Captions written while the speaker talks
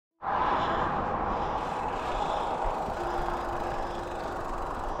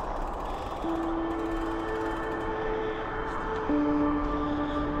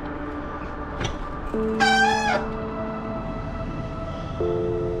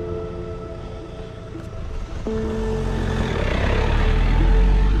I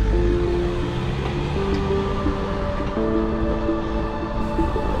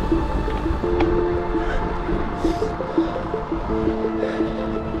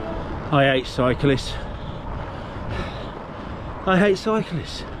hate cyclists. I hate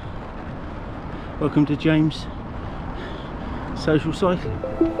cyclists. Welcome to James Social Cycling.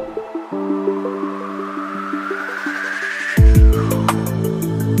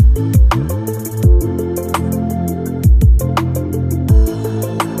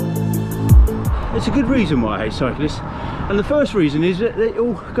 It's a good reason why I hate cyclists, and the first reason is that they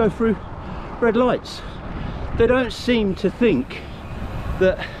all go through red lights. They don't seem to think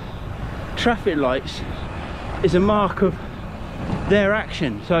that traffic lights is a mark of their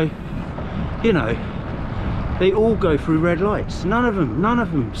action. So, you know, they all go through red lights. None of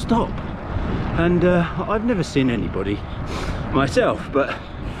them stop. And I've never seen anybody myself, but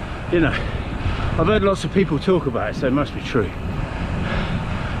you know, I've heard lots of people talk about it, so it must be true.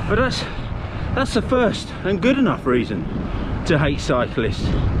 But that's the first and good enough reason to hate cyclists,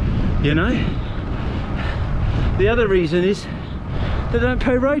 you know. The other reason is they don't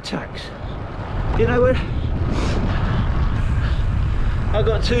pay road tax. You know, I've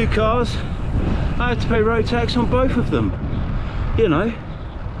got 2 cars, I have to pay road tax on both of them. You know,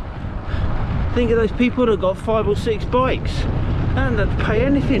 think of those people that got 5 or 6 bikes and don't have to pay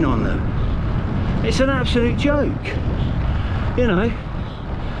anything on them. It's an absolute joke, you know.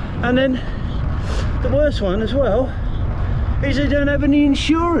 And then the worst one as well is they don't have any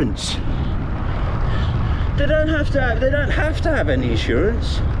insurance. They don't have to have any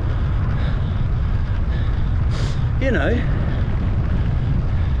insurance. You know,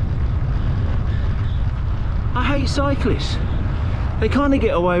 I hate cyclists. They kind of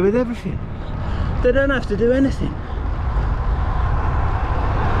get away with everything. They don't have to do anything.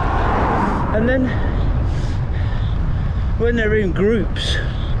 And then when they're in groups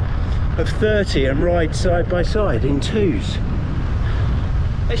of 30 and ride side by side in 2s,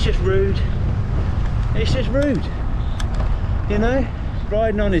 it's just rude. It's just rude, you know.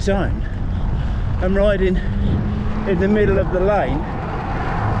 Riding on his own and riding in the middle of the lane,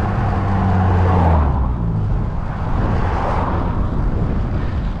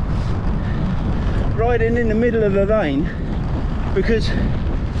 because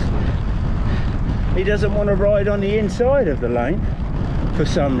he doesn't want to ride on the inside of the lane for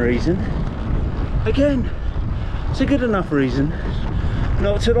some reason. Again, it's a good enough reason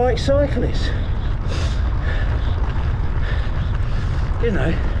not to like cyclists. You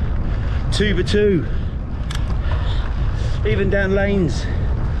know, 2x2, even down lanes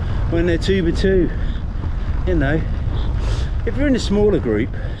when they're 2x2. You know, if you're in a smaller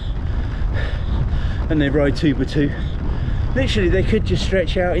group and they ride 2x2, literally they could just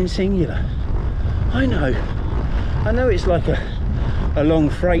stretch out in singular. I know it's like a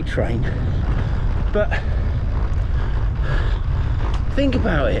long freight train, but think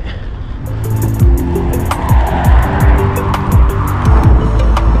about it.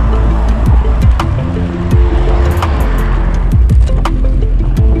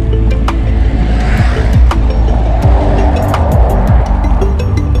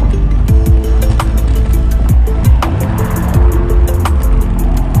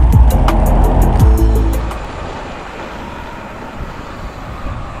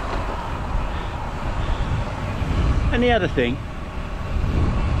 And the other thing,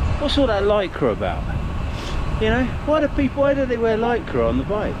 what's all that lycra about? You know, why do they wear lycra on the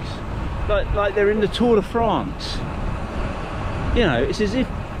bikes? Like they're in the Tour de France. You know, it's as if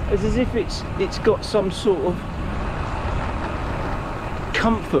it's got some sort of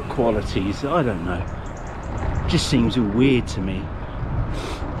comfort qualities. I don't know. Just seems all weird to me.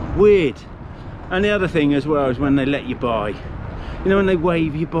 Weird. And the other thing as well is when they let you by. You know, when they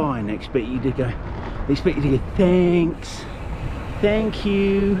wave you by and they expect you to go. They expect you to go, thanks, thank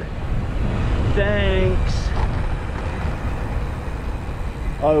you, thanks.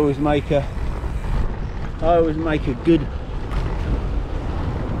 I always make a good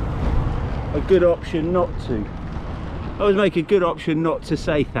option not to. I always make a good option not to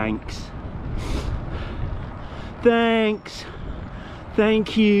say thanks. Thanks,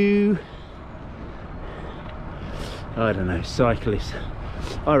 thank you. I don't know, cyclists.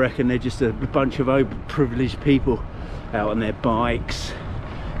 I reckon they're just a bunch of overprivileged people out on their bikes.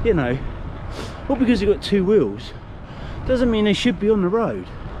 You know, well, because they've got 2 wheels doesn't mean they should be on the road.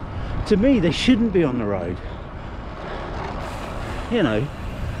 To me, they shouldn't be on the road. You know,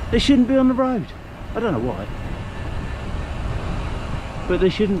 they shouldn't be on the road. I don't know why, but they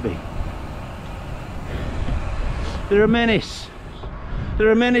shouldn't be. They're a menace.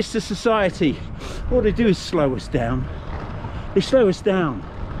 They're a menace to society. All they do is slow us down. They slow us down.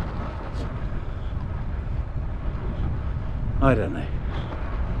 I don't know.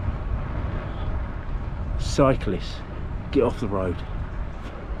 Cyclists, get off the road.